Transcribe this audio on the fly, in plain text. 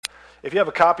If you have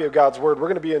a copy of God's Word, we're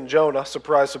going to be in Jonah.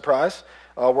 Surprise, surprise.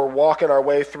 We're walking our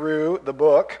way through the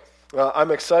book.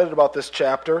 I'm excited about this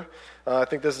chapter. I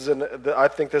think this is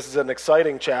an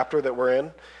exciting chapter that we're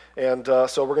in. And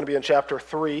so we're going to be in chapter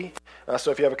 3.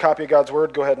 So if you have a copy of God's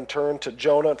Word, go ahead and turn to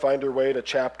Jonah and find your way to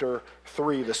chapter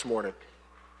 3 this morning.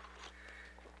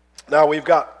 Now I've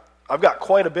got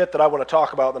quite a bit that I want to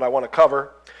talk about and that I want to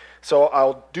cover. So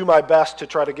I'll do my best to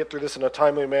try to get through this in a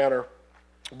timely manner,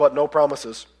 but no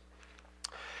promises.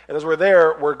 And as we're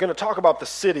there, we're going to talk about the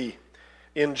city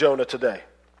in Jonah today.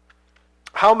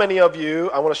 How many of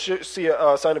you, I want to see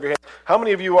a sign of your hand, how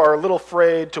many of you are a little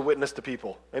afraid to witness to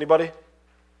people? Anybody?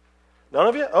 None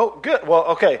of you? Oh, good. Well,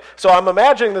 okay. So I'm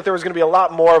imagining that there was going to be a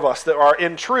lot more of us that are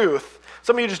in truth.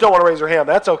 Some of you just don't want to raise your hand.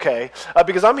 That's okay.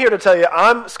 Because I'm here to tell you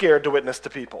I'm scared to witness to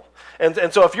people. And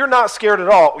so if you're not scared at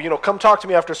all, come talk to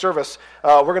me after service.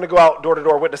 We're going to go out door to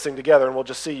door witnessing together, and we'll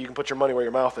just see. You can put your money where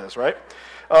your mouth is, right?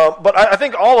 But I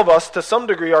think all of us, to some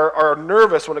degree, are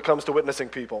nervous when it comes to witnessing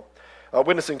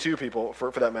to people,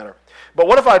 for that matter. But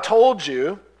what if I told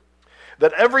you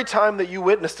that every time that you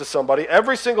witness to somebody,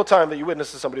 every single time that you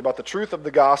witness to somebody about the truth of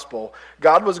the gospel,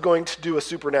 God was going to do a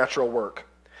supernatural work?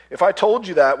 If I told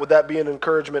you that, would that be an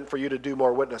encouragement for you to do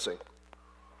more witnessing?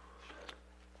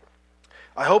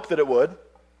 I hope that it would.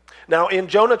 Now, in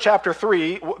Jonah chapter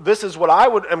 3, this is what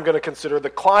am going to consider the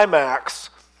climax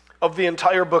of the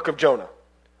entire book of Jonah.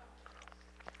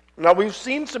 Now, we've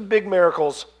seen some big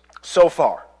miracles so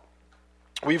far.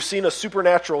 We've seen a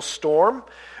supernatural storm,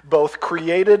 both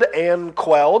created and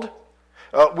quelled.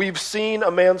 We've seen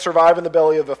a man survive in the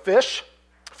belly of a fish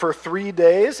for 3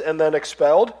 days and then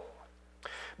expelled.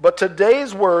 But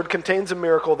today's word contains a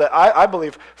miracle that I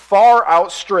believe far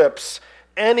outstrips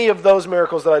any of those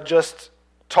miracles that I just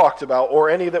talked about, or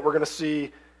any that we're going to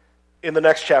see in the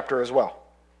next chapter as well.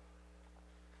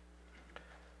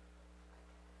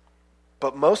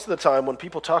 But most of the time when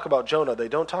people talk about Jonah, they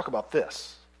don't talk about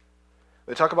this.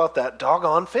 They talk about that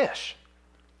doggone fish.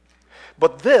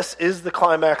 But this is the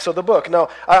climax of the book. Now,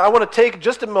 I want to take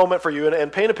just a moment for you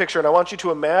and paint a picture, and I want you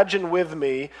to imagine with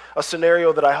me a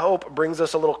scenario that I hope brings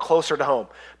us a little closer to home.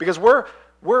 Because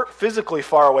we're physically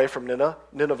far away from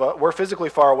Nineveh. We're physically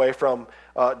far away from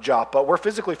Joppa. We're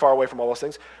physically far away from all those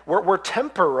things. We're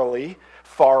temporally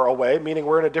far away, meaning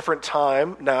we're in a different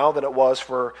time now than it was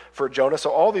for Jonah. So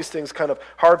all these things kind of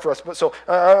hard for us. But so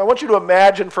I want you to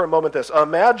imagine for a moment this.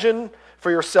 Imagine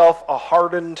for yourself a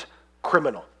hardened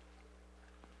criminal.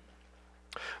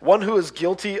 One who is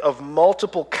guilty of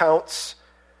multiple counts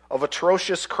of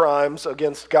atrocious crimes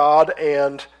against God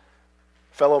and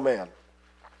fellow man.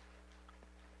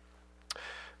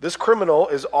 This criminal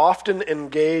is often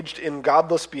engaged in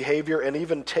godless behavior and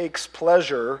even takes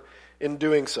pleasure in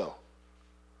doing so.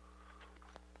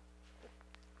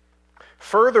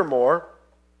 Furthermore,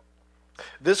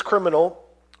 this criminal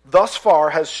thus far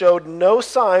has showed no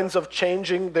signs of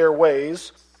changing their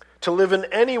ways to live in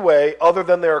any way other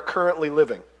than they are currently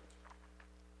living.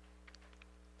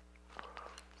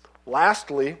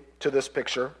 Lastly, to this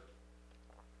picture,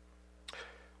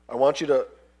 I want you to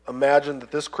imagine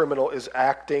that this criminal is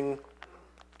acting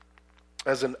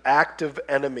as an active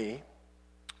enemy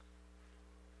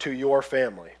to your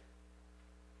family.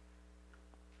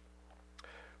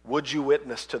 Would you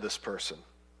witness to this person?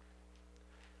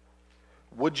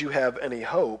 Would you have any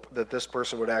hope that this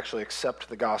person would actually accept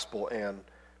the gospel and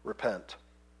repent?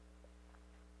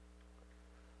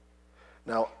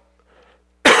 Now,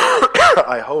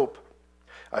 I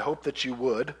hope that you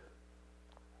would.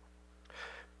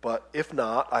 But if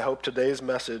not, I hope today's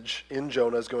message in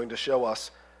Jonah is going to show us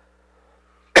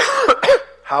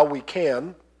how we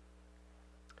can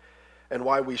and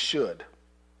why we should.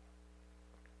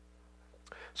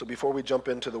 So before we jump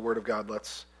into the Word of God,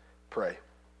 let's pray.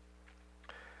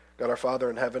 God, our Father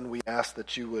in heaven, we ask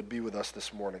that you would be with us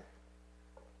this morning.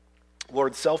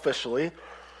 Lord, selfishly,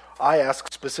 I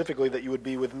ask specifically that you would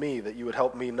be with me, that you would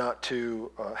help me not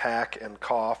to hack and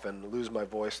cough and lose my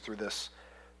voice through this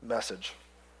message.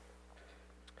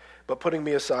 But putting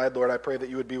me aside, Lord, I pray that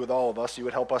you would be with all of us. You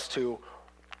would help us to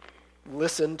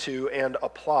listen to and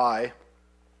apply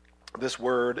this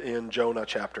word in Jonah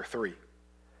chapter 3.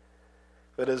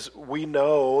 That is, we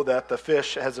know that the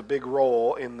fish has a big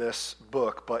role in this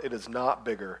book, but it is not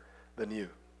bigger than you.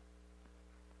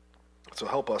 So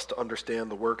help us to understand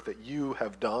the work that you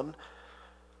have done,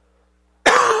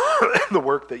 the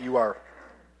work that you are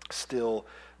still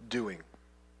doing.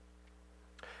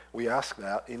 We ask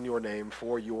that in your name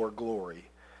for your glory.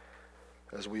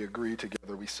 As we agree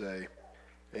together, we say,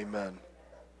 amen.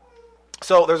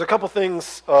 So there's a couple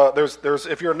things. There's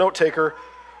if you're a note taker,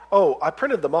 I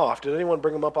printed them off. Did anyone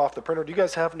bring them up off the printer? Do you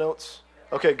guys have notes?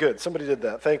 Okay, good. Somebody did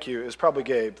that. Thank you. It's probably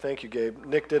Gabe. Thank you, Gabe.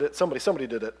 Nick did it. Somebody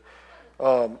did it.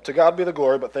 To God be the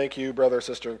glory, but thank you, brother or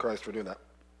sister in Christ, for doing that.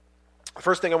 The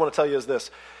first thing I want to tell you is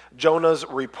this: Jonah's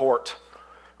report.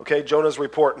 Okay, Jonah's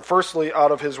report. And firstly,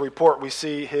 out of his report, we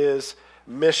see his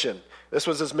mission. This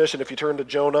was his mission. If you turn to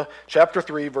Jonah chapter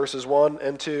 3, verses 1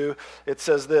 and 2, it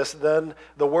says this: Then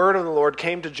the word of the Lord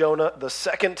came to Jonah the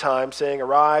second time, saying,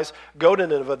 Arise, go to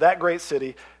Nineveh, that great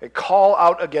city, and call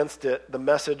out against it the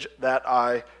message that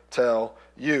I tell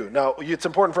you. Now, it's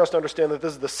important for us to understand that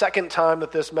this is the second time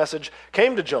that this message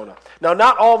came to Jonah. Now,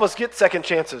 not all of us get second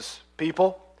chances,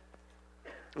 people.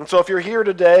 And so if you're here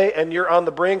today and you're on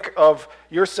the brink of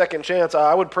your second chance,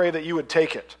 I would pray that you would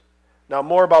take it. Now,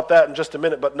 more about that in just a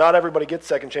minute, but not everybody gets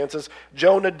second chances.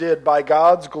 Jonah did. By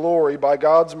God's glory, by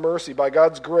God's mercy, by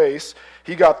God's grace,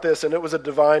 he got this, and it was a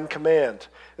divine command.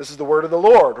 This is the word of the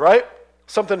Lord, right?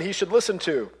 Something he should listen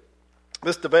to.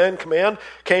 This divine command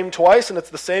came twice, and it's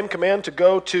the same command to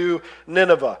go to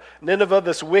Nineveh. Nineveh,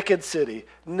 this wicked city.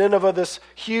 Nineveh, this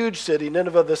huge city.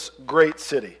 Nineveh, this great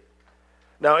city.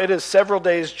 Now, it is several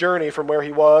days' journey from where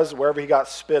he was, wherever he got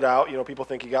spit out. You know, people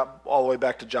think he got all the way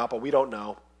back to Joppa. We don't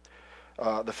know.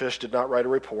 The fish did not write a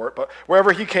report. But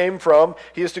wherever he came from,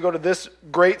 he is to go to this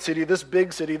great city, this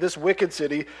big city, this wicked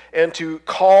city, and to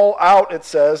call out, it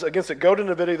says, against it. Go to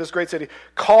Nineveh, this great city.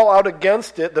 Call out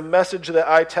against it the message that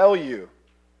I tell you.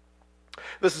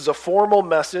 This is a formal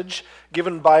message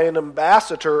given by an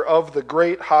ambassador of the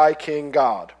great high king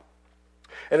God.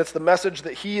 And it's the message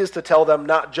that he is to tell them,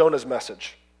 not Jonah's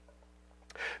message.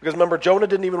 Because remember, Jonah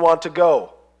didn't even want to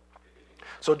go.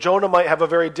 So Jonah might have a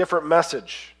very different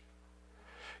message.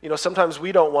 You know, sometimes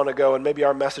we don't want to go, and maybe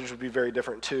our message would be very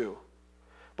different too.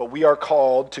 But we are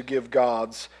called to give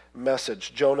God's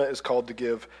message. Jonah is called to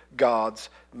give God's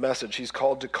message. He's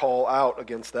called to call out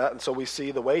against that. And so we see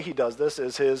the way he does this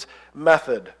is his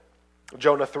method.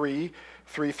 Jonah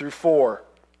 3:3-4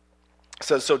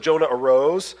 says, So Jonah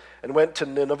arose and went to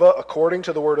Nineveh according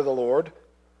to the word of the Lord.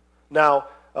 Now,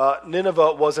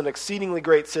 Nineveh was an exceedingly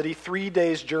great city, 3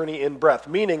 days' journey in breadth,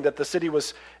 meaning that the city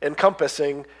was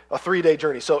encompassing a 3-day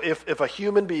journey. So if a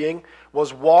human being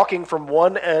was walking from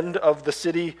one end of the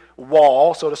city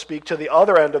wall, so to speak, to the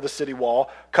other end of the city wall,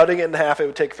 cutting it in half, it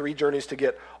would take 3 journeys to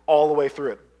get all the way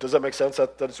through it. Does that make sense?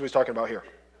 That's what he's talking about here.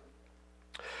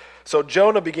 So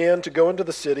Jonah began to go into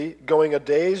the city, going a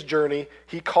day's journey.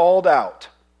 He called out,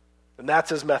 and that's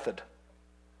his method.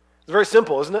 It's very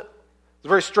simple, isn't it? It's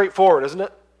very straightforward, isn't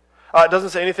it? It doesn't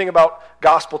say anything about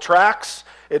gospel tracts.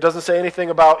 It doesn't say anything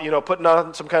about, putting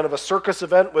on some kind of a circus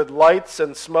event with lights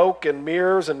and smoke and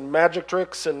mirrors and magic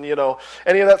tricks and,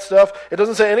 any of that stuff. It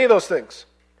doesn't say any of those things.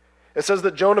 It says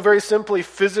that Jonah very simply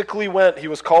physically went. He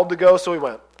was called to go, so he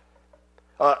went.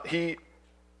 He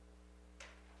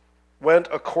went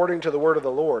according to the word of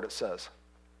the Lord, it says.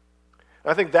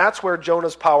 And I think that's where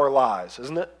Jonah's power lies,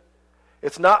 isn't it?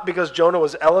 It's not because Jonah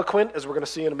was eloquent, as we're going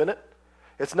to see in a minute.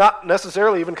 It's not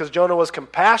necessarily even because Jonah was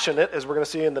compassionate, as we're going to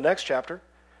see in the next chapter.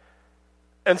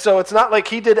 And so it's not like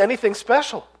he did anything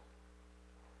special.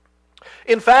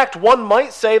 In fact, one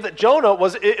might say that Jonah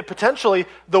was potentially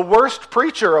the worst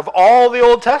preacher of all the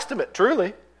Old Testament,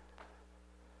 truly.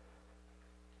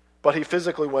 But he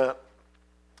physically went,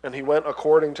 and he went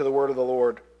according to the word of the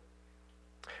Lord.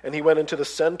 And he went into the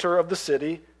center of the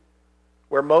city,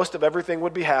 where most of everything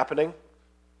would be happening.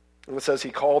 And it says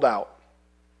he called out.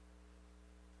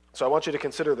 So I want you to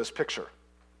consider this picture.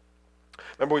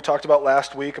 Remember we talked about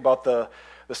last week about the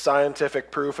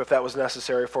scientific proof, if that was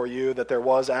necessary for you, that there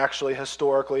was actually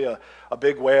historically a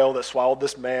big whale that swallowed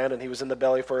this man, and he was in the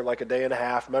belly for like a day and a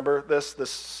half. Remember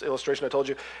this illustration I told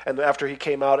you? And after he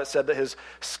came out, it said that his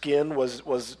skin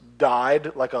was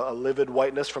dyed like a livid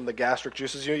whiteness from the gastric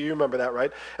juices. You remember that,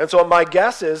 right? And so my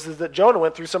guess is that Jonah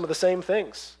went through some of the same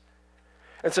things.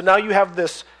 And so now you have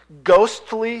this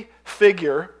ghostly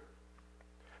figure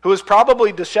who is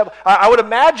probably disheveled. I would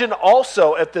imagine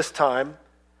also at this time,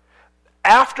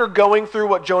 after going through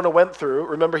what Jonah went through,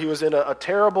 remember he was in a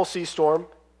terrible sea storm,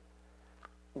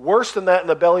 worse than that in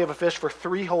the belly of a fish for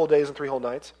 3 whole days and 3 whole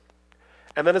nights,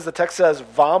 and then as the text says,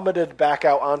 vomited back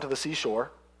out onto the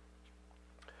seashore,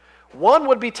 one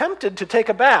would be tempted to take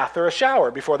a bath or a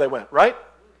shower before they went, right?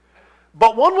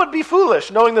 But one would be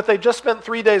foolish, knowing that they just spent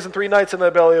 3 days and 3 nights in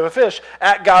the belly of a fish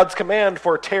at God's command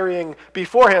for tarrying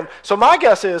beforehand. So my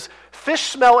guess is, fish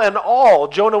smell and all,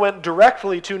 Jonah went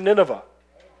directly to Nineveh.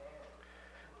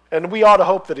 And we ought to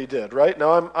hope that he did, right?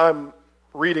 Now I'm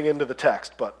reading into the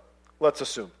text, but let's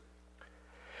assume.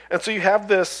 And so you have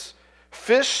this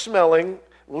fish-smelling,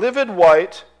 livid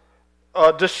white,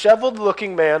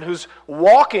 disheveled-looking man who's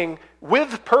walking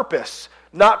with purpose,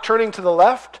 not turning to the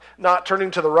left, not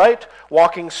turning to the right,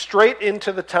 walking straight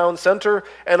into the town center,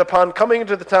 and upon coming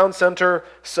into the town center,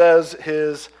 says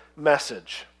his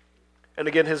message. And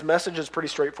again, his message is pretty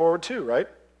straightforward too, right?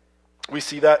 We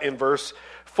see that in verse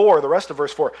 4, the rest of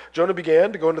verse 4. Jonah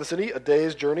began to go into the city, a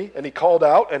day's journey, and he called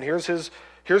out, and here's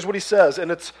what he says,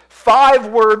 and it's 5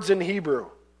 words in Hebrew.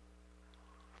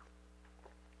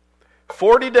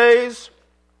 40 days,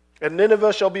 and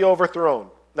Nineveh shall be overthrown.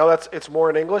 Now it's more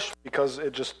in English because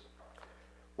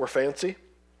we're fancy.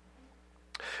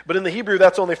 But in the Hebrew,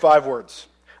 that's only 5 words.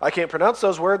 I can't pronounce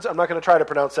those words. I'm not going to try to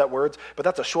pronounce that words, but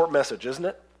that's a short message, isn't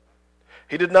it?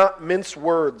 He did not mince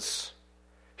words.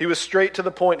 He was straight to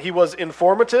the point. He was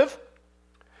informative.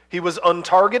 He was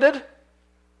untargeted.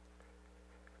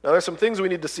 Now there's some things we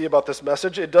need to see about this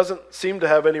message. It doesn't seem to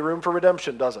have any room for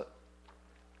redemption, does it?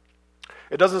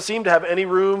 It doesn't seem to have any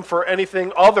room for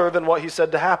anything other than what he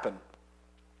said to happen.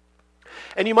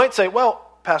 And you might say, well,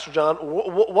 Pastor John,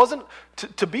 wasn't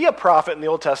to be a prophet in the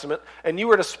Old Testament, and you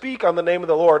were to speak on the name of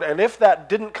the Lord, and if that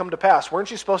didn't come to pass,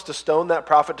 weren't you supposed to stone that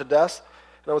prophet to death?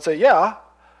 And I would say, yeah.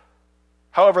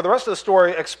 However, the rest of the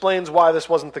story explains why this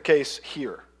wasn't the case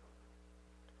here.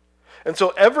 And so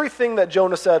everything that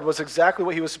Jonah said was exactly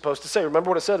what he was supposed to say. Remember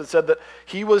what it said? It said that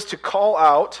he was to call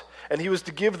out and he was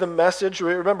to give the message.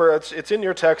 Remember, it's in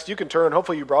your text. You can turn.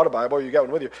 Hopefully you brought a Bible or you got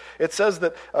one with you. It says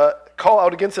that, call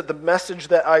out against it the message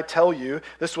that I tell you.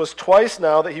 This was twice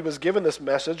now that he was given this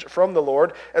message from the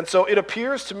Lord. And so it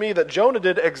appears to me that Jonah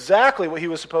did exactly what he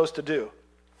was supposed to do.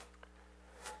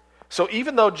 So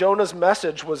even though Jonah's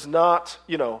message was not,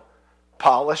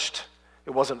 polished,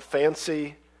 it wasn't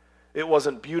fancy, it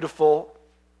wasn't beautiful,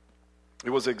 it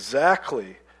was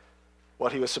exactly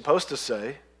what he was supposed to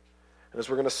say. And as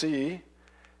we're going to see,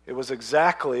 it was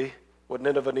exactly what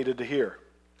Nineveh needed to hear.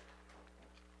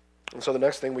 And so the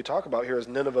next thing we talk about here is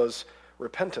Nineveh's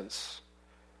repentance.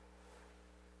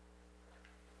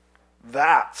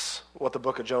 That's what the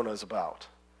book of Jonah is about.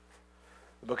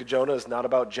 The book of Jonah is not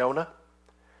about Jonah.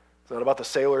 It's not about the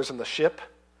sailors in the ship.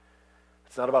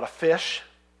 It's not about a fish.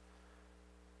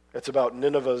 It's about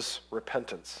Nineveh's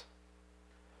repentance.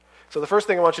 So the first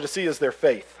thing I want you to see is their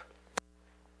faith.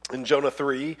 In Jonah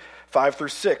 3, 5 through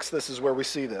 6, this is where we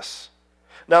see this.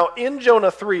 Now, in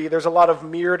Jonah 3, there's a lot of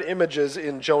mirrored images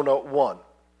in Jonah 1.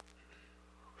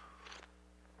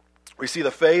 We see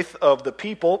the faith of the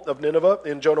people of Nineveh.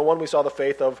 In Jonah 1, we saw the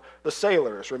faith of the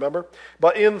sailors, remember?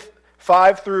 But in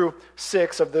 5 through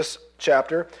 6 of this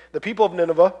chapter, the people of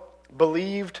Nineveh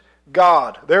believed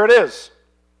God. There it is.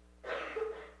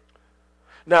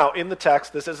 Now, in the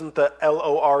text, this isn't the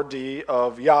L-O-R-D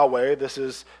of Yahweh. This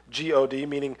is G-O-D,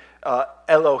 meaning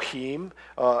Elohim.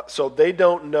 So they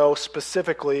don't know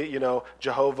specifically,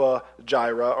 Jehovah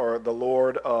Jireh or the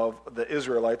Lord of the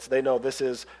Israelites. They know this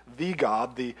is the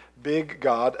God, the big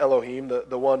God, Elohim,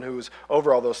 the one who's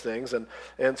over all those things.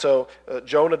 And so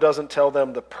Jonah doesn't tell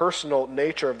them the personal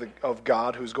nature of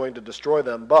God who's going to destroy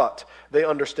them, but they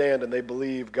understand and they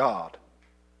believe God.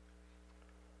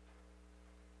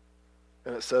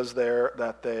 And it says there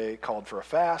that they called for a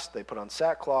fast. They put on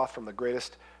sackcloth from the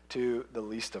greatest to the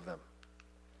least of them.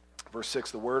 Verse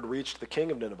 6, the word reached the king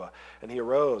of Nineveh, and he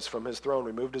arose from his throne,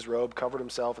 removed his robe, covered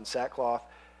himself in sackcloth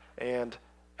and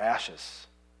ashes.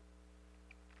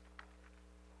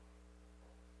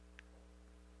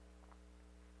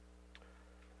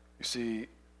 You see,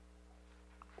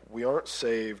 we aren't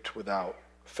saved without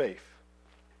faith.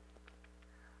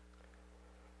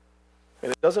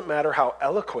 And it doesn't matter how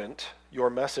eloquent your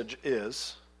message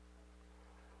is,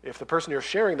 if the person you're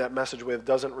sharing that message with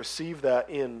doesn't receive that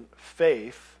in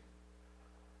faith,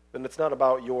 then it's not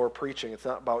about your preaching, it's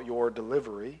not about your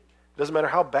delivery. It doesn't matter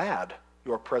how bad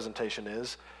your presentation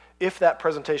is. If that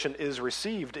presentation is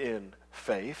received in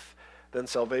faith, then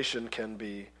salvation can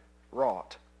be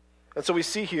wrought. And so we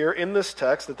see here in this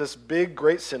text that this big,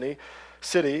 great city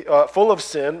full of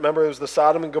sin, remember it was the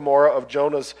Sodom and Gomorrah of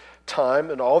Jonah's time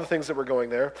and all the things that were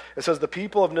going there. It says the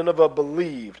people of Nineveh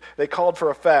believed. They called for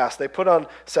a fast. They put on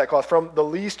sackcloth from the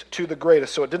least to the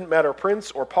greatest. So it didn't matter prince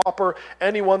or pauper,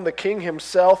 anyone, the king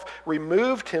himself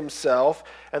removed himself.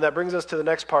 And that brings us to the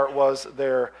next part, was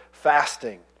their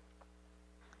fasting.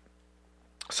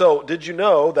 So did you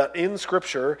know that in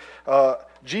Scripture,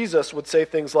 Jesus would say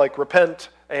things like repent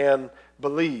and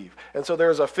believe. And so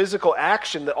there's a physical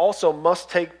action that also must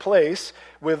take place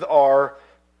with our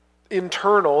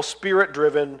internal,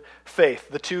 spirit-driven faith.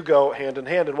 The two go hand in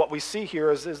hand. And what we see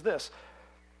here is this.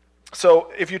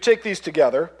 So if you take these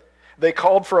together, they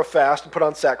called for a fast and put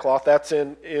on sackcloth. That's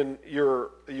in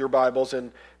your Bibles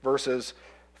in verses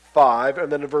 5.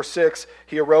 And then in verse 6,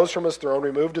 he arose from his throne,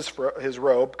 removed his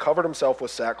robe, covered himself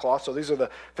with sackcloth. So these are the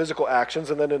physical actions.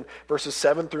 And then in verses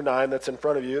 7 through 9 that's in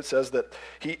front of you, it says that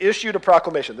he issued a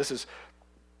proclamation. This is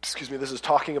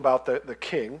talking about the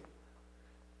king.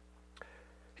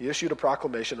 He issued a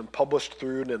proclamation and published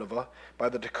through Nineveh by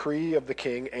the decree of the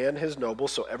king and his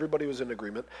nobles, so everybody was in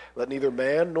agreement. Let neither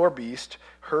man nor beast,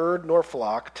 herd nor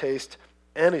flock taste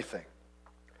anything.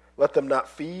 Let them not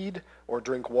feed or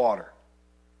drink water.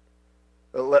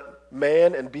 Let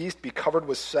man and beast be covered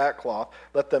with sackcloth.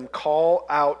 Let them call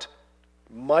out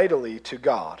mightily to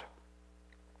God.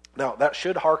 Now, that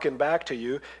should hearken back to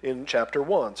you in chapter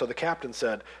 1. So the captain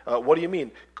said, what do you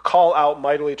mean? Call out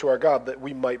mightily to our God that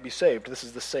we might be saved. This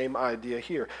is the same idea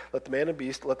here. Let the man and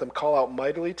beast, let them call out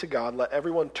mightily to God. Let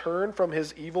everyone turn from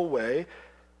his evil way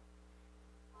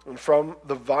and from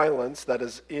the violence that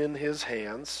is in his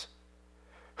hands.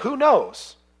 Who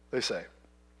knows, they say.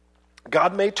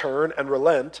 God may turn and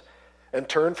relent and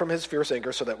turn from his fierce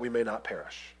anger so that we may not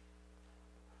perish.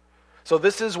 So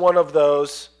this is one of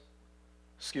those,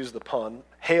 excuse the pun,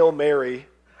 Hail Mary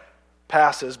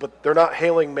passes, but they're not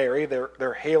hailing Mary,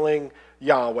 they're hailing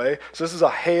Yahweh. So this is a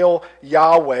Hail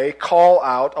Yahweh call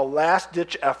out, a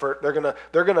last-ditch effort.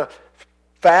 They're gonna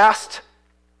fast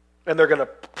and they're gonna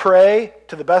pray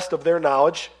to the best of their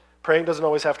knowledge. Praying doesn't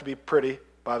always have to be pretty,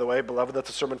 by the way, beloved. That's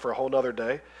a sermon for a whole nother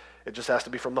day. It just has to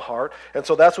be from the heart. And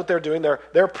so that's what they're doing.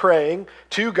 They're praying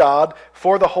to God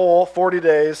for the whole 40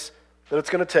 days that it's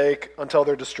going to take until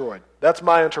they're destroyed. That's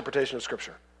my interpretation of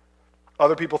Scripture.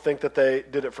 Other people think that they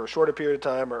did it for a shorter period of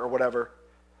time or whatever.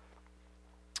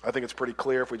 I think it's pretty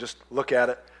clear if we just look at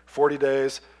it. 40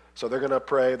 days, so they're going to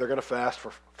pray, they're going to fast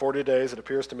for 40 days, it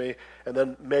appears to me, and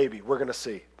then maybe we're going to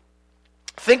see.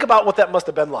 Think about what that must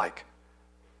have been like.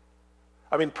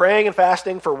 I mean, praying and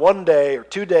fasting for 1 day or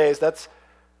 2 days, that's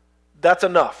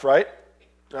enough, right?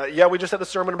 Yeah, we just had a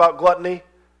sermon about gluttony.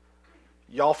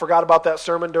 Y'all forgot about that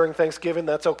sermon during Thanksgiving.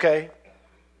 That's okay.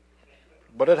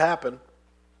 But it happened.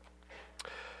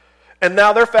 And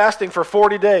now they're fasting for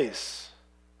 40 days.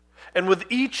 And with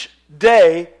each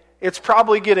day, it's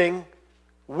probably getting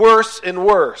worse and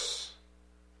worse.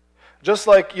 Just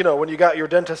like, when you got your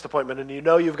dentist appointment and you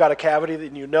know you've got a cavity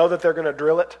and you know that they're going to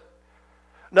drill it.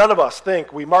 None of us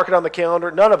think, we mark it on the calendar,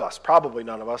 none of us, probably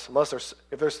none of us, unless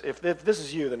if this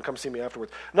is you, then come see me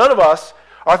afterwards. None of us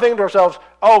are thinking to ourselves,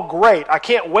 oh great, I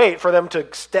can't wait for them to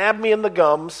stab me in the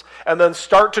gums and then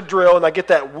start to drill and I get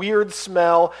that weird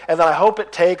smell and then I hope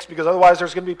it takes because otherwise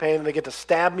there's going to be pain and they get to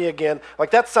stab me again.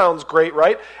 Like that sounds great,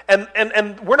 right? And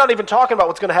we're not even talking about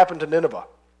what's going to happen to Nineveh.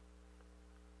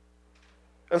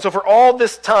 And so for all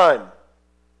this time,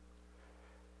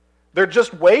 they're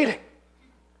just waiting.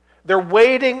 They're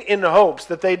waiting in hopes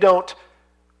that they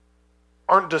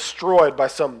aren't destroyed by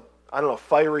some,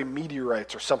 fiery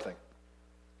meteorites or something.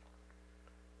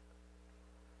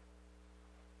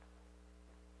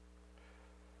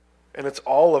 And it's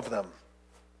all of them.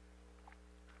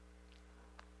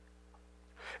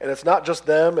 And it's not just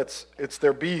them, it's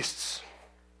their beasts.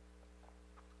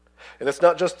 And it's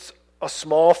not just a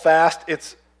small fast,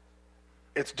 it's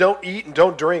don't eat and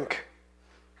don't drink.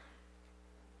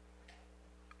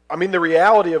 I mean, the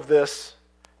reality of this,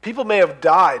 people may have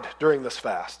died during this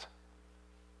fast.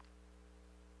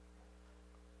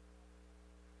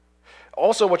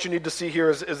 Also, what you need to see here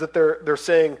is that they're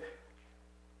saying,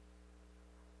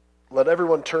 let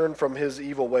everyone turn from his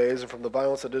evil ways and from the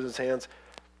violence that is in his hands.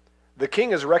 The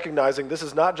king is recognizing this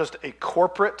is not just a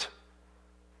corporate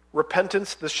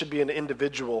repentance, this should be an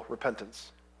individual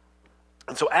repentance.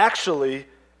 And so actually,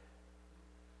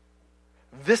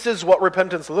 this is what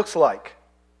repentance looks like.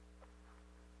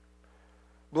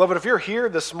 Beloved, if you're here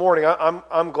this morning,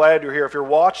 I'm glad you're here. If you're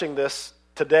watching this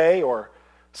today or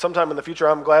sometime in the future,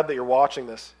 I'm glad that you're watching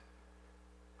this.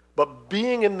 But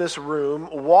being in this room,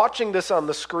 watching this on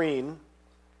the screen,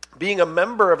 being a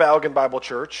member of Allegan Bible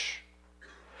Church,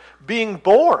 being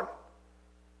born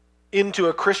into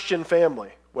a Christian family,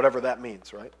 whatever that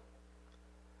means, right?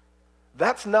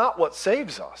 That's not what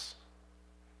saves us.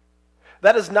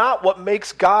 That is not what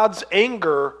makes God's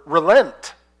anger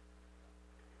relent.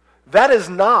 That is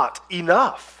not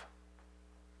enough.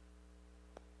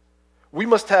 We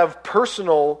must have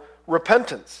personal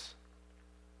repentance.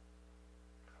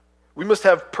 We must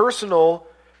have personal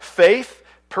faith,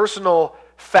 personal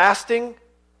fasting,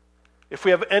 if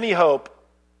we have any hope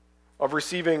of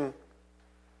receiving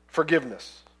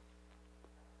forgiveness.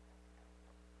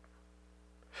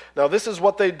 Now, this is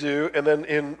what they do, and then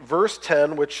in verse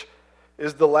 10, which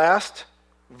is the last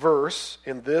verse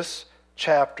in this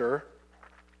chapter,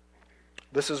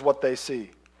 this is what they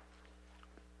see.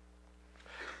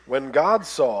 When God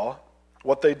saw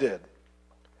what they did,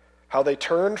 how they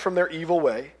turned from their evil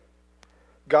way,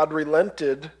 God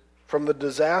relented from the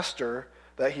disaster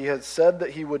that he had said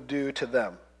that he would do to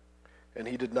them, and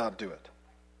he did not do it.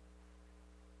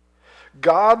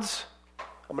 I'm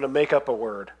going to make up a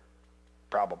word.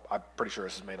 I'm pretty sure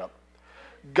this is made up.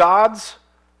 God's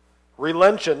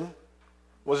relention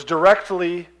was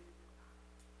directly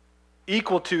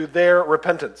equal to their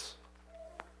repentance.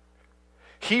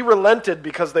 He relented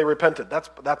because they repented.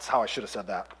 That's how I should have said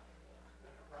that.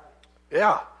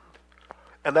 Yeah.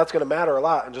 And that's going to matter a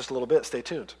lot in just a little bit. Stay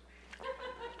tuned.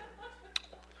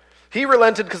 He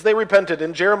relented because they repented.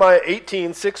 In Jeremiah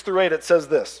 18, 6 through 8, it says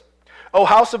this, O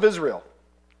house of Israel,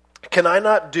 can I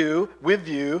not do with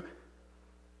you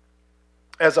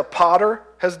as a potter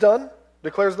has done,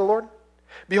 declares the Lord?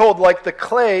 Behold, like the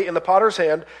clay in the potter's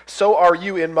hand, so are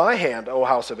you in my hand, O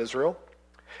house of Israel.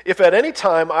 If at any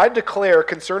time I declare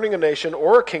concerning a nation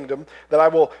or a kingdom that I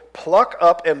will pluck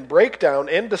up and break down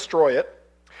and destroy it,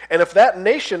 and if that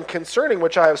nation concerning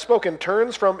which I have spoken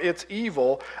turns from its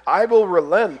evil, I will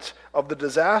relent of the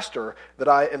disaster that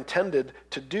I intended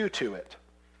to do to it.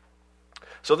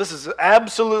 So this is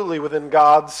absolutely within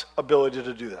God's ability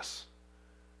to do this.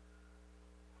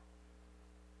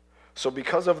 So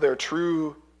because of their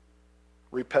true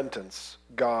repentance,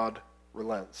 God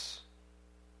relents.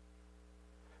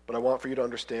 But I want for you to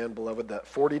understand, beloved, that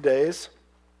 40 days,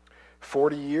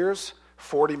 40 years,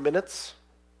 40 minutes,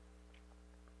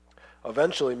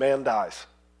 eventually man dies.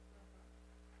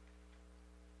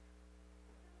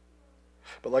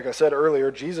 But like I said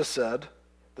earlier, Jesus said,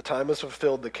 the time is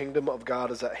fulfilled, the kingdom of God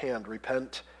is at hand.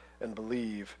 Repent and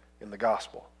believe in the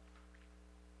gospel.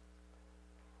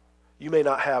 You may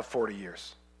not have 40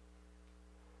 years.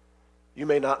 You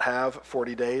may not have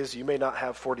 40 days. You may not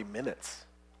have 40 minutes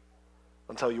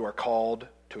until you are called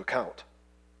to account.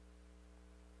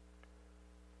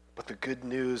 But the good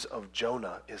news of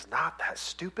Jonah is not that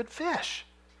stupid fish.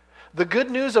 The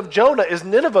good news of Jonah is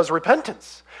Nineveh's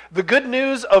repentance. The good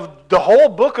news of the whole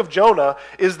book of Jonah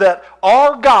is that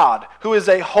our God, who is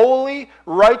a holy,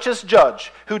 righteous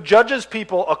judge, who judges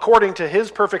people according to his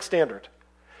perfect standard,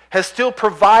 has still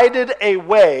provided a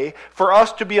way for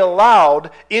us to be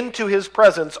allowed into his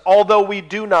presence, although we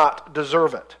do not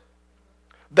deserve it.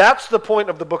 That's the point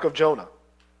of the book of Jonah.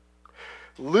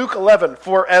 Luke 11,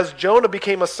 for as Jonah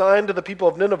became a sign to the people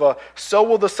of Nineveh, so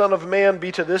will the Son of Man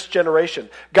be to this generation.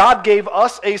 God gave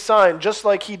us a sign just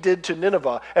like he did to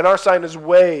Nineveh, and our sign is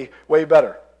way, way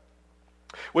better.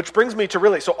 Which brings me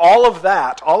to so all of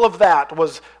that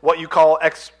was what you call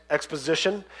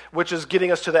exposition, which is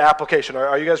getting us to the application.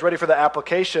 Are you guys ready for the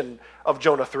application of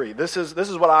Jonah 3? This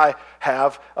is what I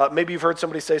have. Maybe you've heard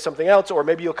somebody say something else, or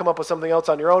maybe you'll come up with something else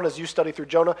on your own as you study through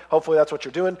Jonah. Hopefully that's what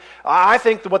you're doing. I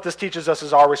think that what this teaches us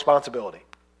is our responsibility.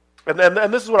 And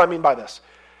this is what I mean by this.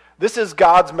 This is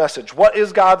God's message. What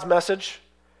is God's message?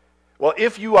 Well,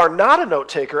 if you are not a note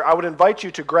taker, I would invite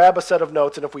you to grab a set of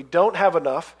notes, and if we don't have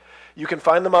enough, you can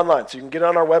find them online. So you can get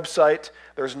on our website.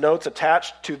 There's notes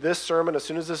attached to this sermon. As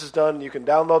soon as this is done, you can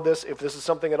download this if this is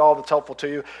something at all that's helpful to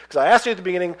you. Because I asked you at the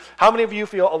beginning, how many of you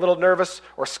feel a little nervous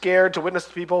or scared to witness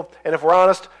to people? And if we're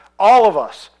honest, all of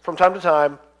us, from time to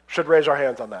time, should raise our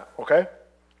hands on that, okay?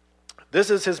 This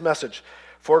is his message.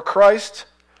 For Christ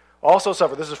also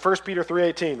suffered. This is 1 Peter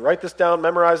 3:18. Write this down,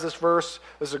 memorize this verse.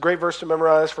 This is a great verse to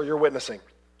memorize for your witnessing.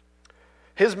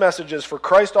 His message is, for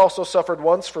Christ also suffered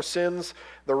once for sins,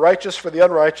 the righteous for the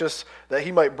unrighteous, that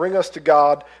he might bring us to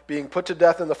God, being put to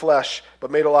death in the flesh,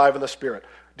 but made alive in the spirit.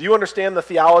 Do you understand the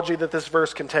theology that this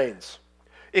verse contains?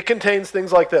 It contains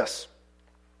things like this.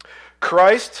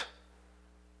 Christ,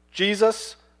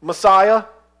 Jesus, Messiah,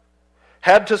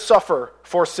 had to suffer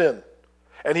for sin.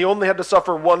 And he only had to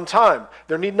suffer one time.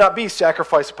 There need not be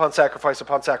sacrifice upon sacrifice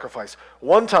upon sacrifice.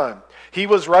 One time. He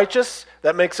was righteous.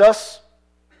 That makes us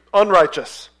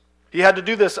unrighteous. He had to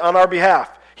do this on our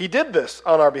behalf. He did this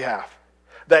on our behalf,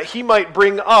 that he might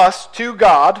bring us to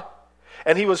God,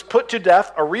 and he was put to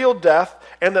death, a real death,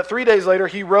 and that 3 days later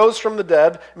he rose from the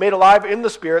dead, made alive in the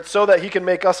Spirit, so that he can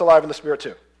make us alive in the Spirit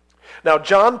too. Now,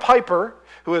 John Piper,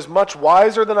 who is much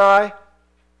wiser than I,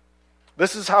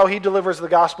 this is how he delivers the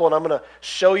gospel, and I'm going to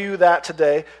show you that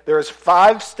today. There's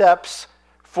 5 steps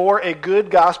for a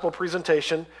good gospel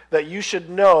presentation that you should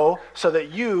know so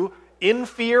that you, in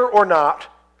fear or not,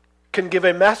 can give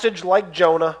a message like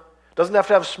Jonah. Doesn't have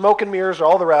to have smoke and mirrors or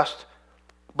all the rest,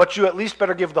 but you at least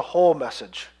better give the whole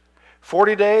message.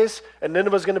 40 days and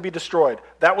Nineveh's going to be destroyed.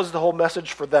 That was the whole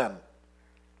message for them.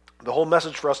 The whole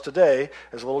message for us today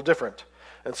is a little different.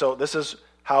 And so this is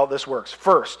how this works.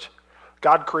 First,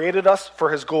 God created us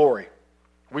for his glory.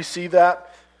 We see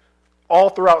that all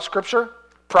throughout Scripture.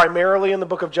 primarily in the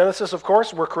book of Genesis, of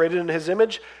course. We're created in his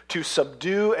image to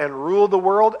subdue and rule the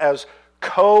world as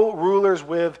co-rulers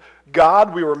with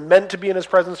God. We were meant to be in his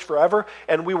presence forever,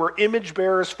 and we were image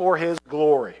bearers for his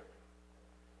glory.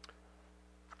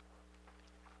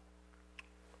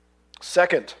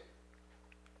 Second,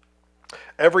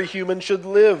 every human should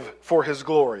live for his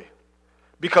glory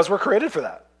because we're created for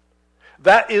that.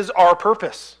 That is our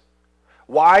purpose.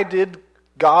 Why did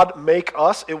God make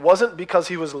us? It wasn't because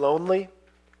he was lonely.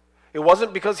 It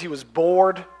wasn't because he was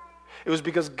bored. It was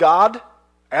because God,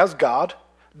 as God,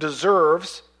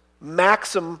 deserves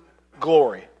maximum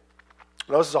glory.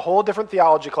 Now, this is a whole different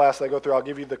theology class that I go through. I'll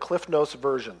give you the Cliff Notes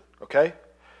version, okay?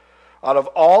 Out of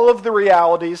all of the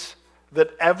realities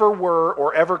that ever were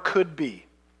or ever could be,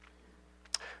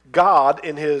 God,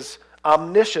 in his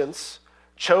omniscience,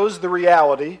 chose the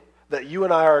reality that you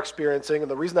and I are experiencing,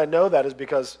 and the reason I know that is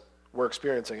because we're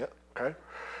experiencing it, okay?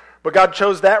 But God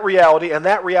chose that reality, and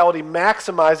that reality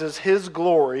maximizes his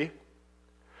glory,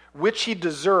 which he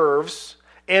deserves,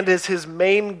 and is his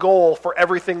main goal for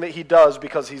everything that he does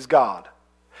because he's God.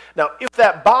 Now, if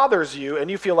that bothers you, and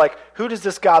you feel like, who does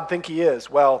this God think he is?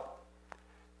 Well,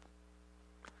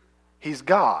 he's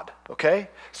God, okay?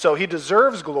 So he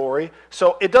deserves glory,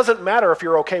 so it doesn't matter if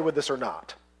you're okay with this or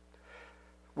not.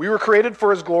 We were created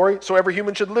for his glory, so every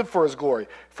human should live for his glory.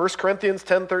 1 Corinthians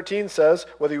 10:13 says,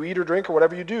 whether you eat or drink or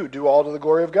whatever you do all to the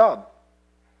glory of God.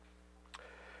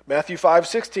 Matthew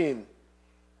 5:16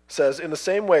 says, in the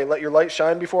same way, let your light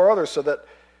shine before others so that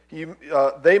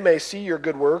they may see your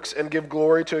good works and give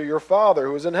glory to your Father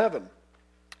who is in heaven.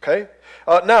 Okay?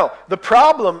 Now, the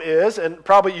problem is, and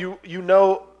probably you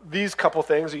know these couple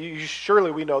things,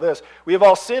 surely we know this, we have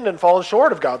all sinned and fallen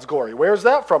short of God's glory. Where's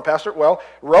that from, Pastor? Well,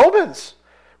 Romans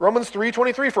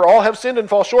 3:23, for all have sinned and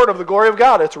fall short of the glory of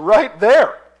God. It's right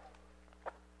there.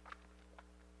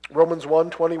 Romans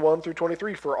 1:21 through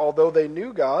 23, for although they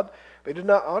knew God, they did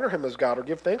not honor him as God or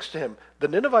give thanks to him. The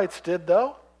Ninevites did,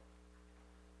 though.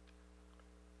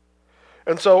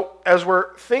 And so, as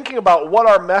we're thinking about what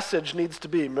our message needs to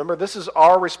be, remember, this is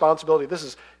our responsibility. This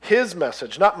is his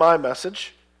message, not my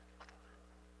message.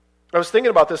 I was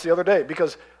thinking about this the other day,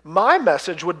 because my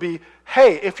message would be,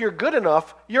 hey, if you're good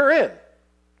enough, you're in.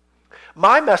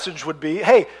 My message would be,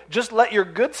 hey, just let your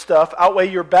good stuff outweigh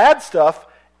your bad stuff,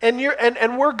 and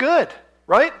we're good,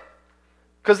 right?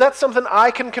 Because that's something I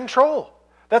can control.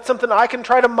 That's something I can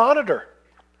try to monitor.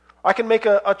 I can make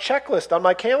a checklist on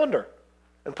my calendar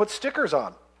and put stickers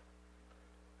on.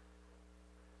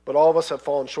 But all of us have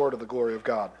fallen short of the glory of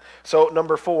God. So,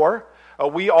 number 4,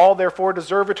 we all therefore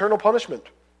deserve eternal punishment.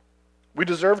 We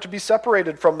deserve to be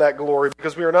separated from that glory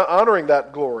because we are not honoring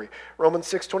that glory. Romans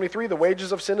 6:23, the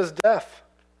wages of sin is death.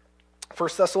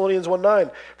 1 Thessalonians 1:9,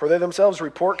 for they themselves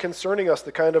report concerning us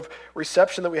the kind of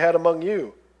reception that we had among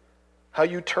you, how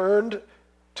you turned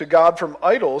to God from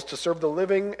idols to serve the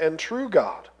living and true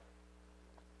God.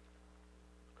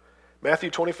 Matthew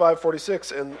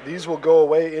 25:46, and these will go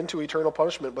away into eternal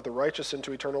punishment, but the righteous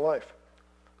into eternal life.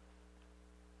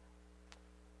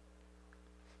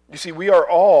 You see, we are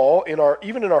all,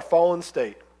 even in our fallen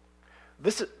state,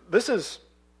 this is,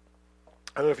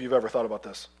 I don't know if you've ever thought about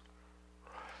this.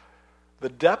 The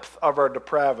depth of our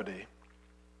depravity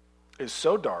is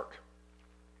so dark.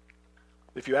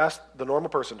 If you ask the normal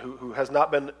person who has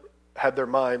not had their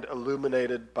mind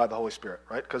illuminated by the Holy Spirit,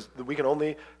 right? Because we can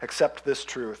only accept this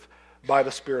truth by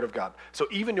the Spirit of God. So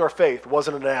even your faith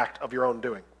wasn't an act of your own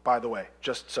doing, by the way,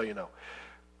 just so you know.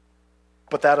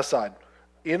 But that aside,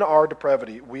 in our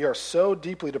depravity, we are so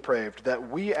deeply depraved that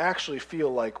we actually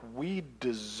feel like we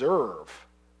deserve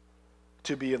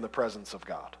to be in the presence of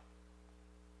God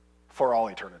for all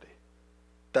eternity.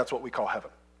 That's what we call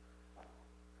heaven.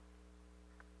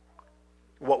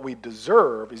 What we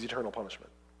deserve is eternal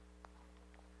punishment.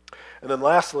 And then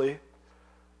lastly,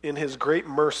 in his great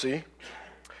mercy,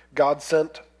 God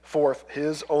sent forth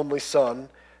his only Son,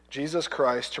 Jesus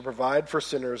Christ, to provide for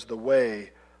sinners the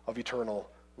way of eternal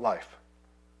life.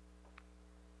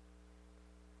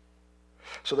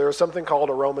 So there is something called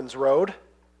a Romans road.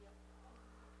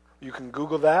 You can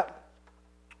Google that,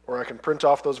 or I can print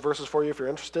off those verses for you if you're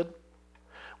interested.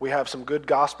 We have some good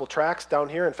gospel tracts down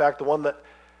here. In fact, the one that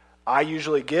I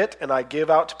usually get and I give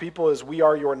out to people is We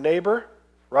Are Your Neighbor,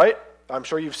 right? I'm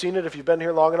sure you've seen it if you've been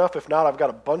here long enough. If not, I've got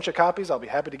a bunch of copies. I'll be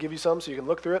happy to give you some so you can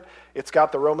look through it. It's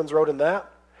got the Romans road in that.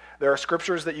 There are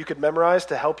scriptures that you could memorize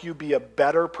to help you be a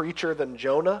better preacher than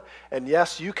Jonah. And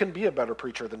yes, you can be a better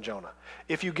preacher than Jonah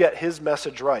if you get his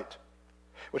message right.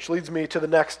 Which leads me to the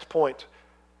next point.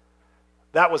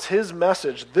 That was his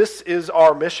message. This is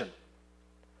our mission.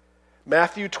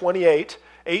 Matthew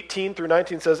 28:18 through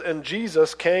 19 says, and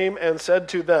Jesus came and said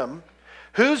to them,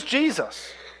 Who's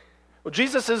Jesus? Well,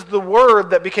 Jesus is the Word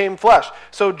that became flesh.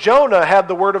 So Jonah had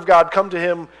the Word of God come to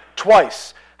him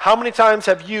twice. How many times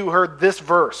have you heard this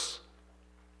verse?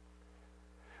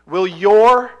 Will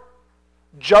your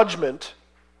judgment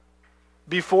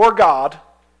before God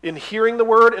in hearing the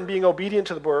Word and being obedient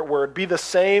to the Word be the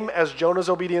same as Jonah's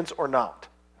obedience or not?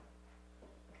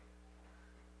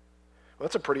 Well,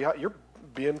 that's a pretty hot... You're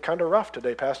being kind of rough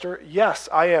today, Pastor. Yes,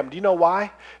 I am. Do you know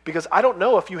why? Because I don't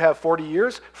know if you have 40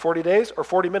 years, 40 days, or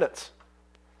 40 minutes.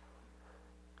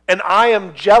 And I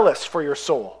am jealous for your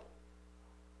soul.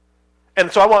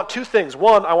 And so I want two things.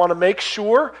 One, I want to make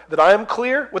sure that I am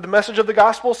clear with the message of the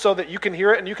gospel so that you can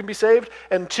hear it and you can be saved.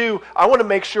 And two, I want to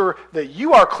make sure that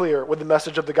you are clear with the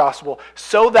message of the gospel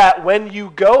so that when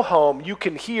you go home, you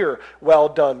can hear, well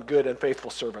done, good and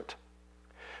faithful servant.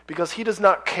 Because he does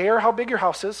not care how big your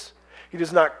house is. He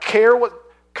does not care what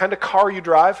kind of car you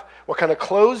drive, what kind of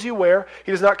clothes you wear.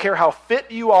 He does not care how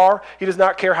fit you are. He does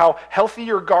not care how healthy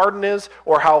your garden is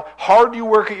or how hard you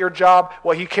work at your job.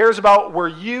 What he cares about, were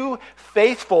you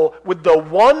faithful with the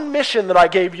one mission that I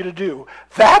gave you to do?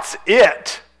 That's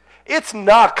it. It's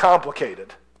not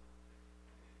complicated.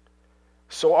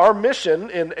 So our mission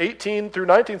in 18 through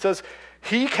 19 says,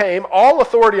 he came, all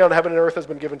authority on heaven and earth has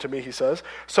been given to me, he says.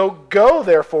 So go,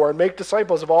 therefore, and make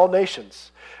disciples of all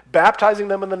nations, baptizing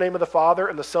them in the name of the Father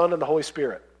and the Son and the Holy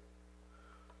Spirit.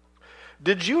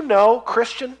 Did you know,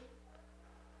 Christian,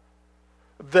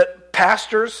 that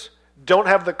pastors don't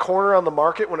have the corner on the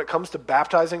market when it comes to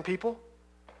baptizing people?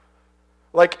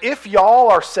 Like, if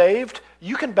y'all are saved,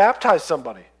 you can baptize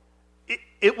somebody.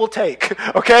 It will take,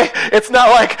 okay? It's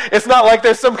not like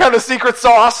there's some kind of secret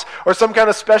sauce or some kind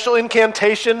of special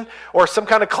incantation or some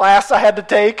kind of class I had to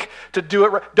take to do it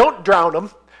right. Don't drown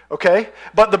them, okay?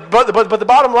 But the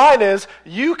bottom line is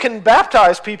you can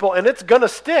baptize people and it's going to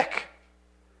stick.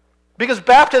 Because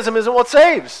baptism isn't what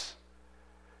saves.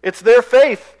 It's their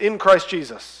faith in Christ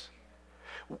Jesus.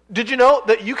 Did you know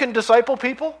that you can disciple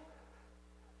people?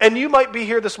 And you might be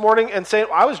here this morning and saying,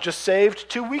 I was just saved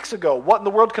 2 weeks ago. What in the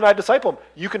world can I disciple them?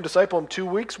 You can disciple them 2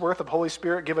 weeks worth of Holy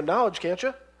Spirit given knowledge, can't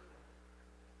you?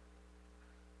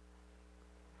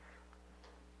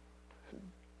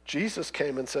 Jesus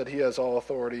came and said he has all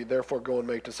authority, therefore go and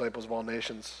make disciples of all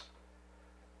nations.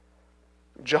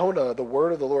 Jonah, the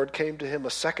word of the Lord came to him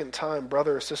a second time.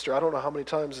 Brother or sister, I don't know how many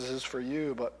times this is for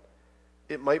you, but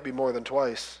it might be more than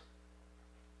twice.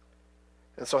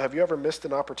 And so have you ever missed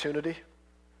an opportunity?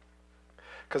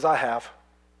 Because I have.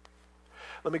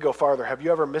 Let me go farther. Have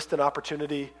you ever missed an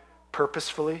opportunity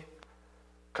purposefully?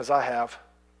 Because I have.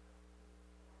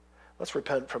 Let's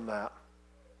repent from that.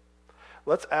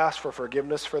 Let's ask for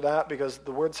forgiveness for that, because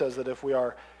the word says that if we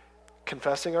are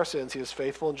confessing our sins, he is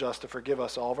faithful and just to forgive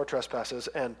us all of our trespasses,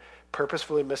 and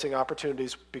purposefully missing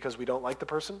opportunities because we don't like the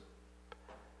person,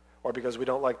 or because we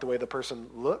don't like the way the person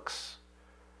looks,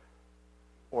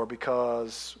 or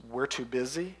because we're too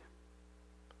busy.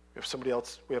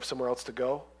 We have somewhere else to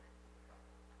go.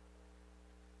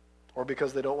 Or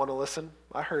because they don't want to listen.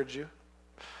 I heard you.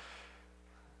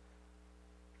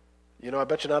 You know, I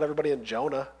bet you not everybody in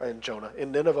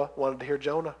Nineveh wanted to hear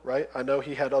Jonah, right? I know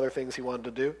he had other things he wanted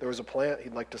to do. There was a plant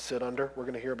he'd like to sit under. We're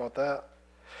going to hear about that.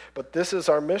 But this is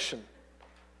our mission.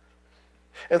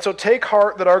 And so take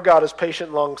heart that our God is patient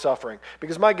and long-suffering.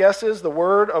 Because my guess is the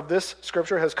word of this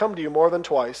scripture has come to you more than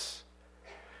twice.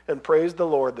 And praise the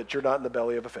Lord that you're not in the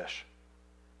belly of a fish.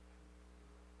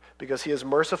 Because he is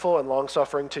merciful and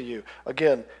long-suffering to you.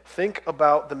 Again, think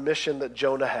about the mission that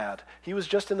Jonah had. He was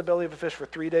just in the belly of a fish for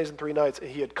 3 days and 3 nights. And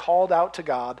he had called out to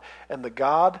God. And the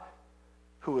God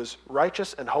who is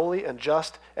righteous and holy and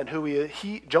just, and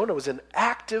Jonah was in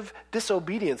active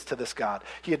disobedience to this God.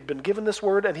 He had been given this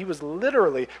word, and he was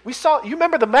literally, you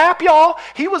remember the map, y'all?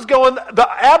 He was going the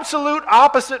absolute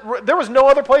opposite. There was no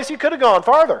other place he could have gone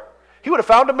farther. He would have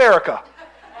found America.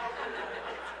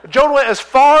 Jonah went as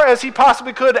far as he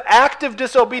possibly could, active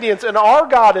disobedience, and our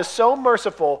God is so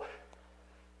merciful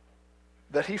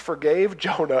that he forgave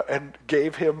Jonah and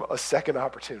gave him a second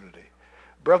opportunity.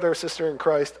 Brother or sister in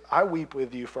Christ, I weep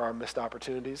with you for our missed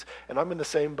opportunities, and I'm in the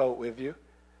same boat with you.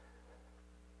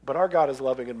 But our God is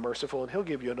loving and merciful, and he'll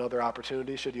give you another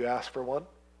opportunity should you ask for one.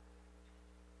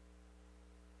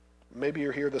 Maybe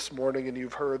you're here this morning and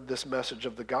you've heard this message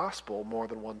of the gospel more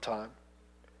than one time.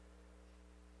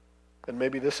 And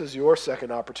maybe this is your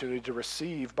second opportunity to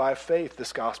receive by faith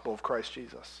this gospel of Christ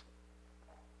Jesus.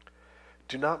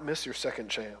 Do not miss your second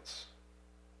chance.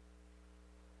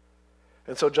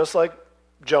 And so just like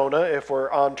Jonah, if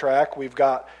we're on track, we've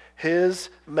got his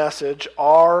message,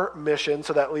 our mission,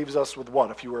 so that leaves us with what,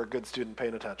 if you were a good student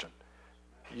paying attention?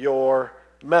 Your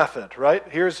method, right?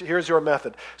 Here's your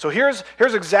method. So here's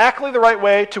exactly the right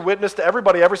way to witness to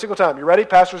everybody every single time. You ready?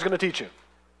 Pastor's going to teach you.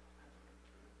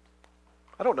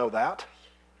 I don't know that.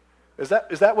 Is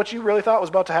that what you really thought was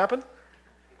about to happen?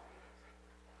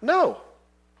 No.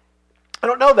 I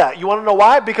don't know that. You want to know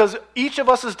why? Because each of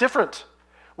us is different.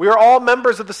 We are all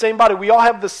members of the same body. We all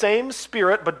have the same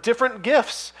Spirit, but different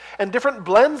gifts and different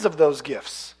blends of those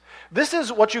gifts. This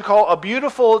is what you call a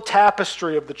beautiful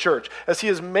tapestry of the church, as he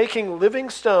is making living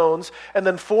stones and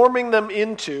then forming them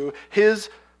into his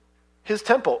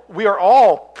temple. We are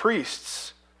all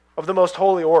priests of the most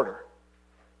holy order.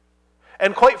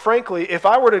 And quite frankly, if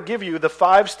I were to give you the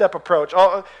 5-step approach,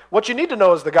 what you need to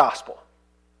know is the gospel.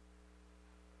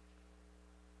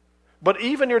 But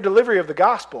even your delivery of the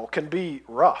gospel can be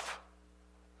rough.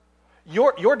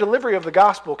 Your delivery of the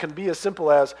gospel can be as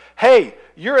simple as, hey,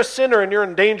 you're a sinner and you're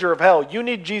in danger of hell. You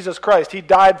need Jesus Christ. He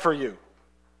died for you.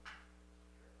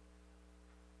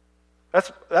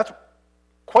 That's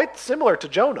quite similar to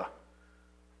Jonah.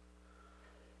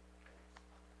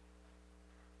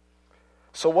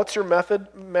 So what's your method?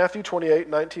 Matthew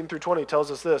 28:19-20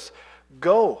 tells us this.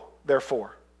 Go,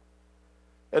 therefore,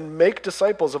 and make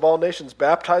disciples of all nations,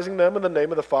 baptizing them in the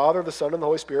name of the Father, the Son, and the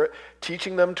Holy Spirit,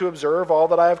 teaching them to observe all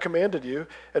that I have commanded you.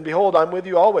 And behold, I'm with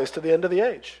you always to the end of the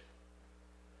age.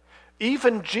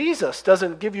 Even Jesus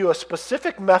doesn't give you a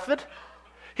specific method.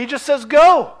 He just says,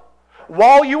 go,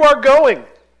 while you are going.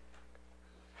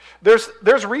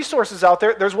 There's resources out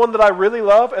there. There's one that I really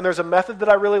love, and there's a method that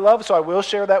I really love, so I will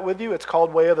share that with you. It's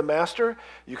called Way of the Master.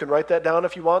 You can write that down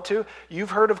if you want to. You've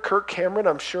heard of Kirk Cameron,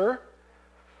 I'm sure.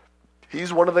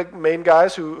 He's one of the main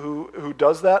guys who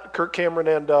does that, Kirk Cameron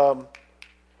and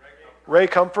Ray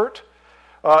Comfort.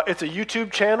 It's a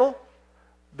YouTube channel.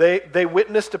 They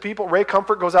witness to people. Ray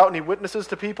Comfort goes out and he witnesses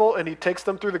to people, and he takes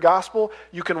them through the gospel.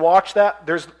 You can watch that.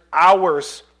 There's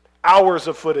hours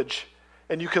of footage.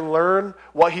 And you can learn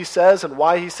what he says and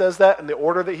why he says that and the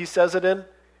order that he says it in.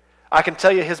 I can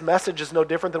tell you his message is no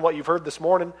different than what you've heard this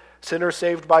morning. Sinners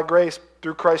saved by grace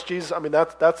through Christ Jesus. I mean,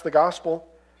 that's the gospel.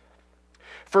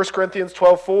 1 Corinthians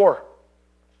 12:4.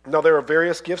 Now there are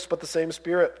various gifts, but the same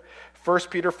Spirit. 1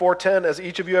 Peter 4:10. As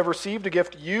each of you have received a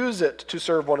gift, use it to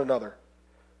serve one another.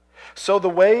 So the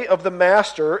way of the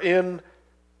master in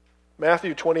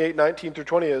Matthew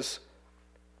 28:19-20 is,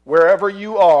 wherever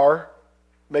you are,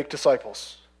 make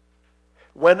disciples.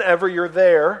 Whenever you're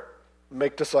there,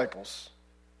 make disciples.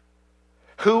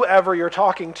 Whoever you're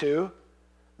talking to,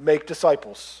 make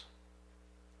disciples.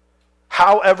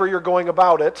 However you're going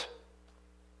about it,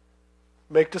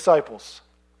 make disciples.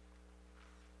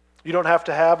 You don't have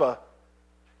to have a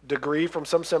degree from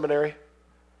some seminary.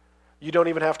 You don't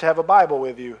even have to have a Bible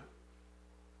with you,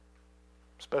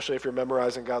 especially if you're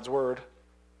memorizing God's Word.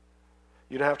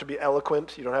 You don't have to be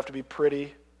eloquent. You don't have to be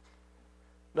pretty.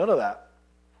 None of that.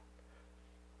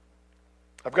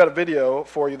 I've got a video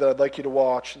for you that I'd like you to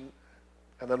watch, and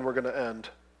then we're going to end.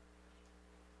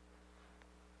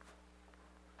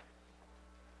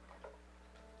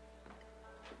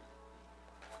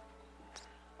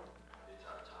 It's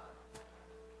our time.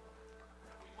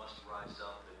 We must rise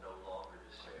up and no longer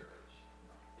disparage.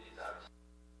 It is our time.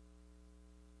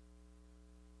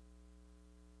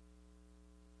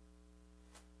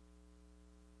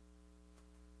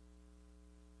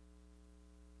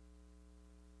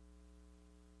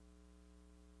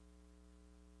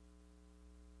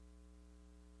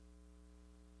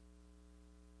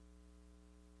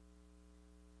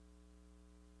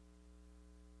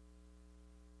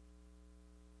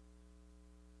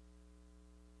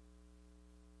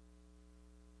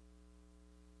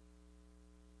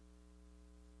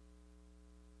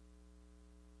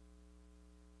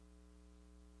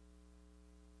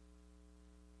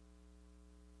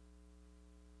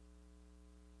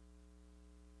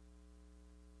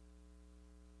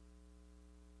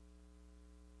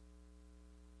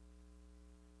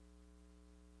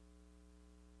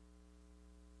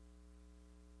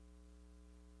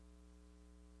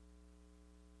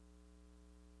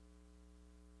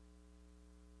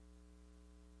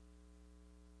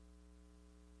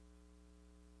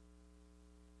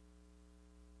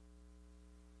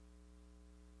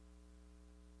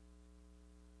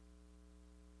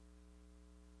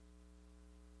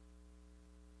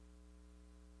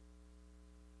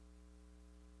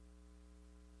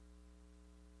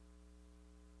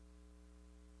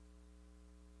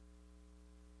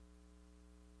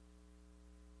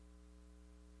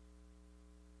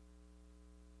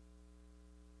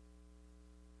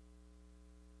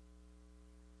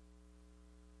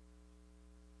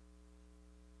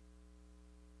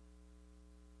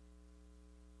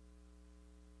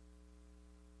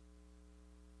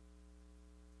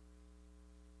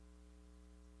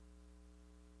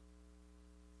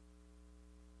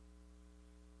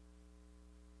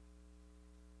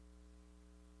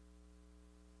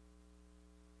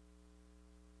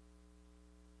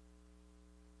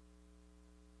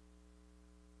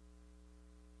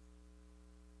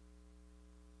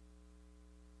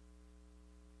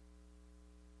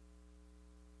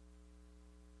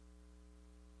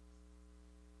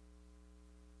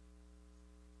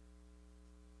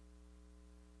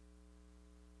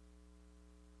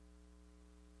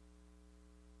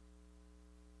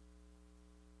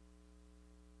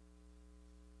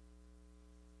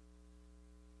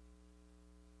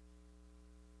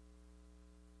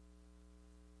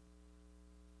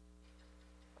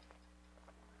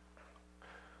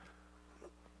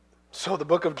 So the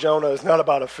book of Jonah is not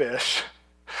about a fish,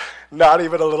 not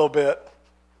even a little bit.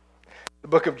 The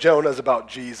book of Jonah is about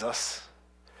Jesus.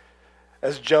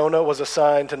 As Jonah was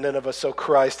assigned to Nineveh, so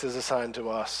Christ is assigned to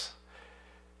us.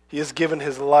 He has given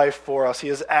his life for us. He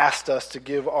has asked us to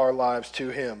give our lives to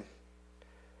him.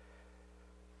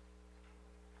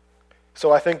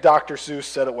 So I think Dr. Seuss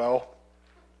said it well.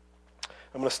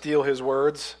 I'm going to steal his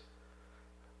words.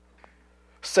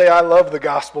 Say, I love the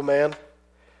gospel, man.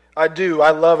 I do.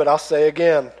 I love it. I'll say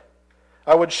again.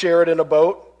 I would share it in a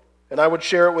boat, and I would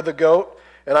share it with a goat,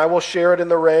 and I will share it in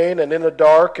the rain and in the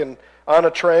dark and on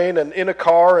a train and in a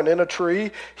car and in a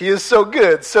tree. He is so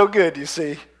good, you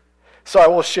see. So I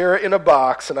will share it in a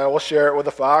box, and I will share it with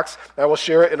a fox. I will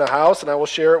share it in a house, and I will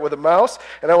share it with a mouse,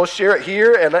 and I will share it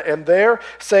here and there.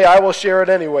 Say, I will share it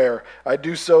anywhere. I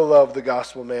do so love the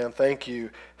gospel, man. Thank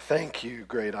you,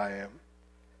 great I am.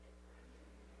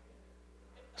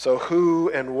 So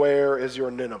who and where is your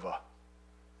Nineveh?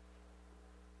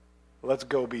 Let's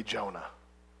go be Jonah.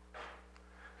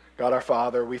 God our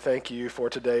Father, we thank you for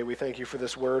today. We thank you for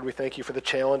this word. We thank you for the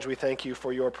challenge. We thank you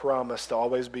for your promise to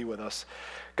always be with us.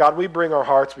 God, we bring our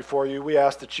hearts before you. We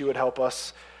ask that you would help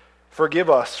us. Forgive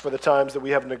us for the times that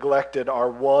we have neglected our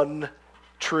one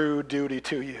true duty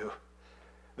to you,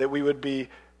 that we would be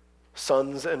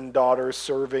sons and daughters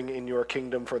serving in your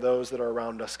kingdom for those that are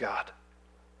around us, God.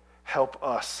 Help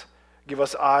us. Give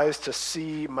us eyes to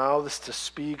see, mouths to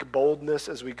speak, boldness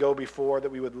as we go before,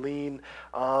 that we would lean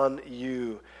on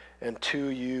you. And to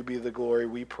you be the glory,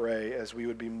 we pray, as we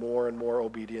would be more and more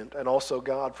obedient. And also,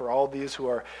 God, for all these who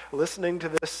are listening to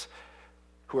this,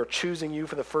 who are choosing you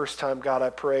for the first time, God,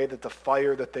 I pray that the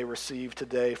fire that they receive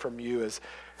today from you is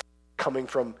coming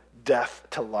from death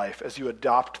to life. As you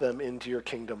adopt them into your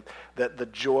kingdom, that the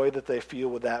joy that they feel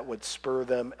with that would spur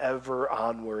them ever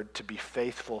onward to be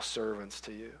faithful servants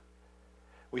to you.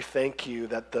 We thank you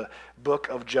that the book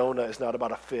of Jonah is not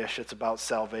about a fish, it's about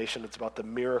salvation, it's about the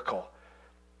miracle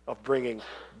of bringing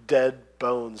dead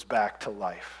bones back to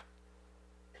life.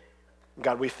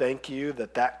 God, we thank you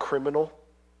that criminal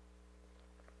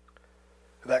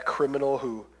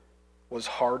who was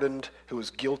hardened, who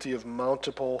was guilty of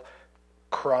multiple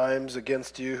crimes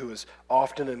against you, who is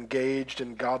often engaged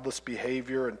in godless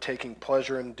behavior and taking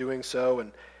pleasure in doing so,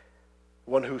 and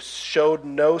one who showed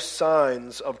no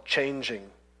signs of changing,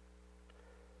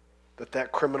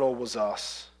 that criminal was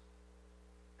us,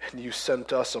 and you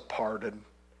sent us a pardon,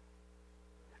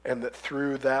 and that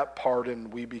through that pardon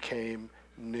we became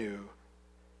new.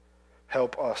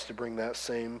 Help us to bring that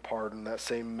same pardon, that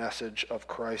same message of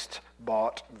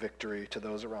Christ-bought victory to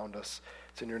those around us.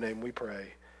 It's in your name we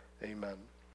pray. Amen.